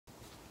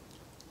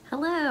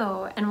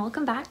Hello and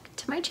welcome back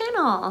to my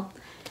channel.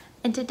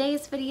 In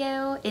today's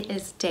video, it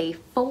is day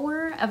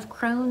 4 of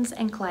Crohn's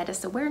and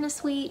Colitis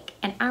Awareness Week,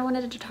 and I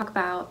wanted to talk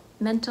about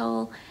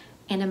mental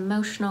and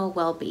emotional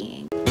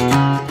well-being.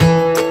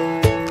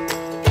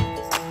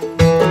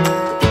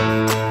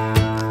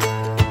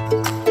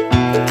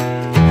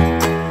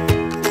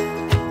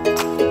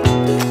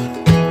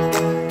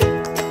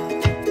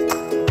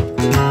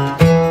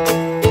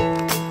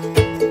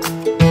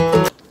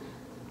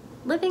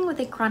 Living with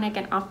a chronic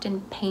and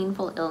often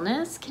painful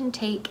illness can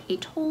take a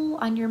toll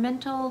on your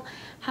mental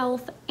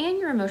health and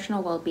your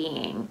emotional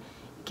well-being.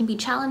 It can be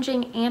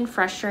challenging and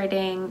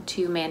frustrating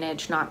to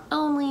manage not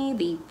only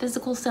the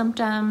physical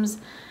symptoms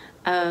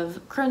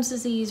of Crohn's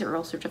disease or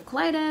ulcerative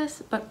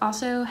colitis, but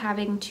also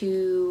having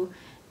to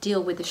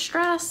deal with the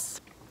stress,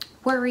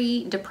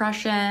 worry,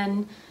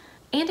 depression,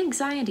 and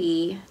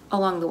anxiety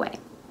along the way.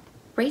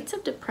 Rates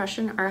of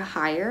depression are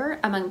higher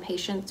among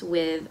patients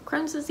with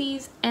Crohn's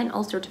disease and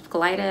ulcerative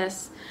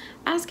colitis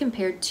as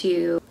compared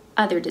to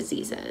other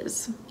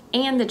diseases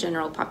and the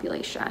general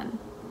population.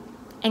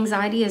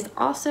 Anxiety is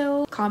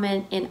also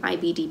common in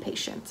IBD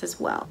patients as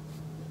well.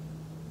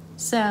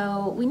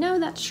 So we know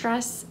that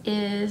stress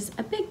is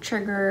a big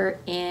trigger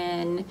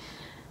in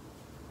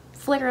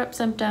flare-up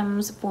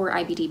symptoms for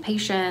IBD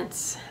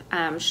patients.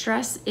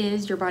 Stress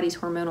is your body's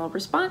hormonal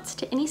response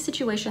to any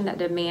situation that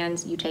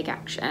demands you take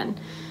action.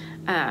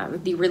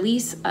 The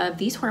release of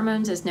these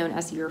hormones is known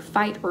as your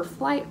fight or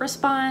flight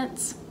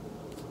response.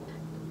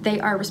 They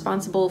are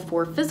responsible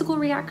for physical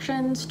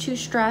reactions to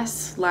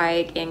stress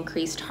like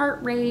increased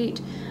heart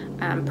rate,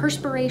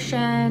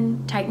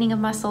 perspiration, tightening of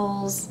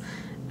muscles.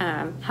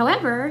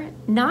 However,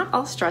 not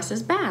all stress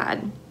is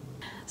bad.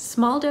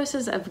 Small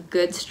doses of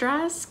good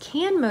stress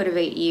can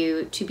motivate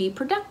you to be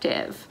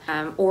productive,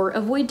 or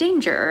avoid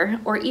danger,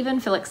 or even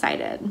feel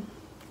excited.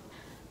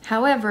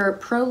 However,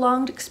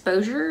 prolonged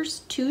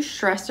exposures to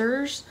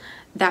stressors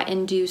that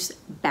induce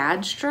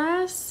bad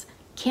stress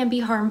can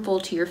be harmful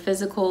to your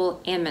physical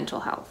and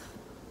mental health.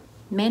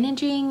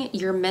 Managing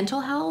your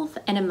mental health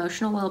and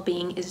emotional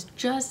well-being is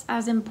just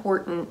as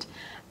important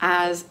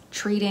as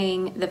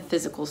treating the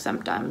physical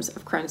symptoms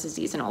of Crohn's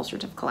disease and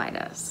ulcerative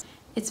colitis.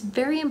 It's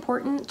very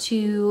important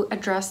to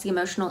address the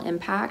emotional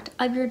impact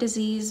of your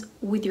disease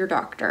with your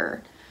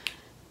doctor.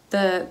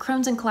 The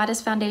Crohn's and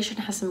Colitis Foundation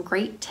has some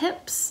great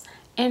tips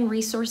and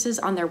resources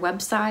on their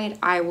website.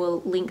 I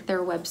will link their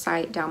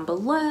website down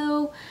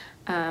below.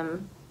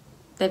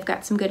 They've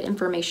got some good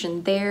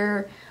information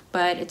there,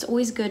 but it's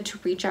always good to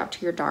reach out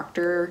to your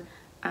doctor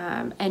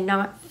and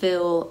not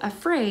feel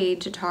afraid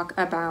to talk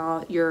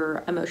about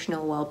your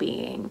emotional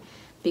well-being,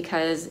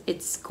 because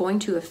it's going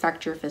to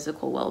affect your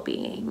physical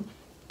well-being.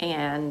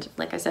 And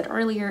like I said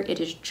earlier, it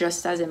is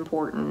just as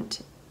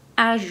important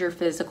as your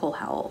physical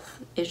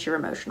health is your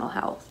emotional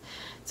health.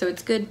 So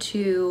it's good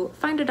to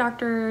find a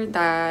doctor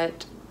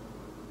that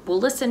will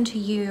listen to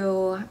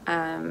you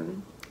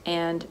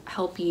and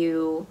help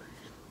you,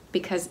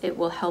 because it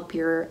will help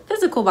your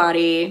physical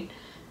body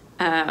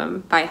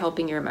by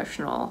helping your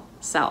emotional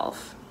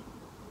self.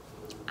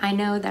 I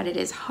know that it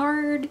is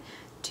hard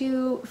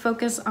to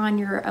focus on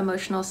your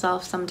emotional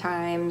self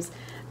sometimes,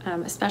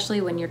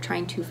 especially when you're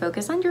trying to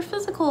focus on your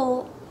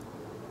physical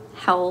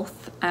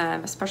health,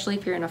 especially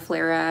if you're in a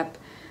flare-up.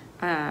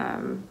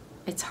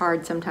 It's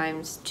hard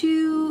sometimes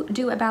to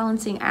do a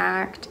balancing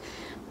act,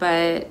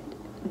 but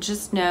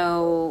just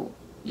know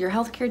your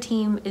healthcare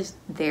team is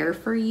there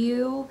for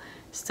you.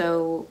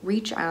 So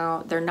reach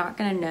out. They're not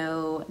going to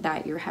know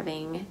that you're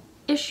having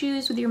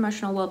issues with your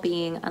emotional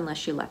well-being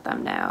unless you let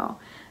them know.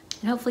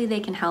 And hopefully they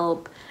can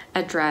help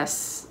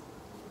address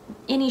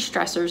any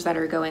stressors that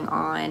are going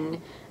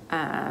on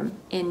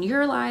in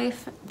your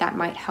life that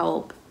might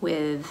help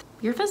with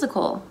your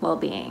physical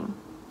well-being.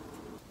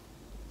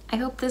 I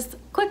hope this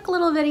quick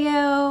little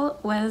video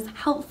was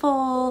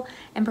helpful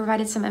and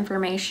provided some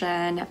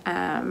information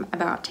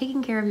about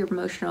taking care of your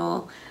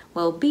emotional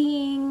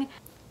well-being.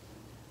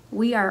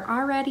 We are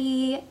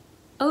already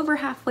over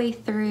halfway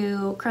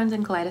through Crohn's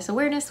and Colitis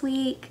Awareness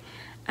Week.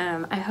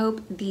 I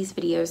hope these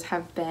videos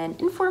have been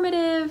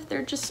informative.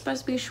 They're just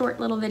supposed to be short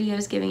little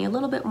videos giving you a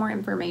little bit more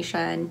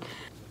information.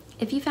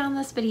 If you found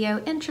this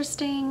video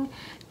interesting,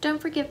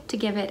 don't forget to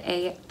give it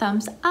a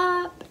thumbs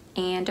up.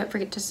 And don't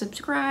forget to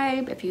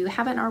subscribe if you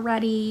haven't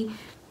already.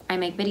 I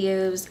make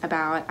videos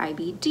about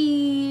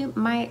IBD,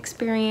 my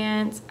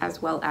experience,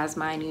 as well as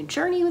my new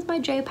journey with my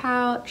J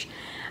pouch.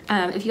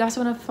 If you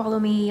also want to follow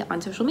me on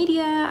social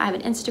media, I have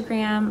an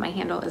Instagram. My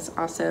handle is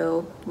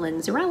also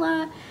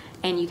Linzarella,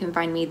 and you can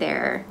find me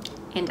there.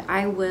 And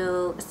I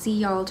will see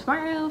y'all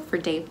tomorrow for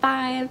day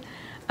 5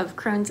 of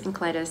Crohn's and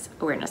Colitis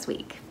Awareness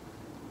Week.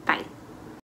 Bye.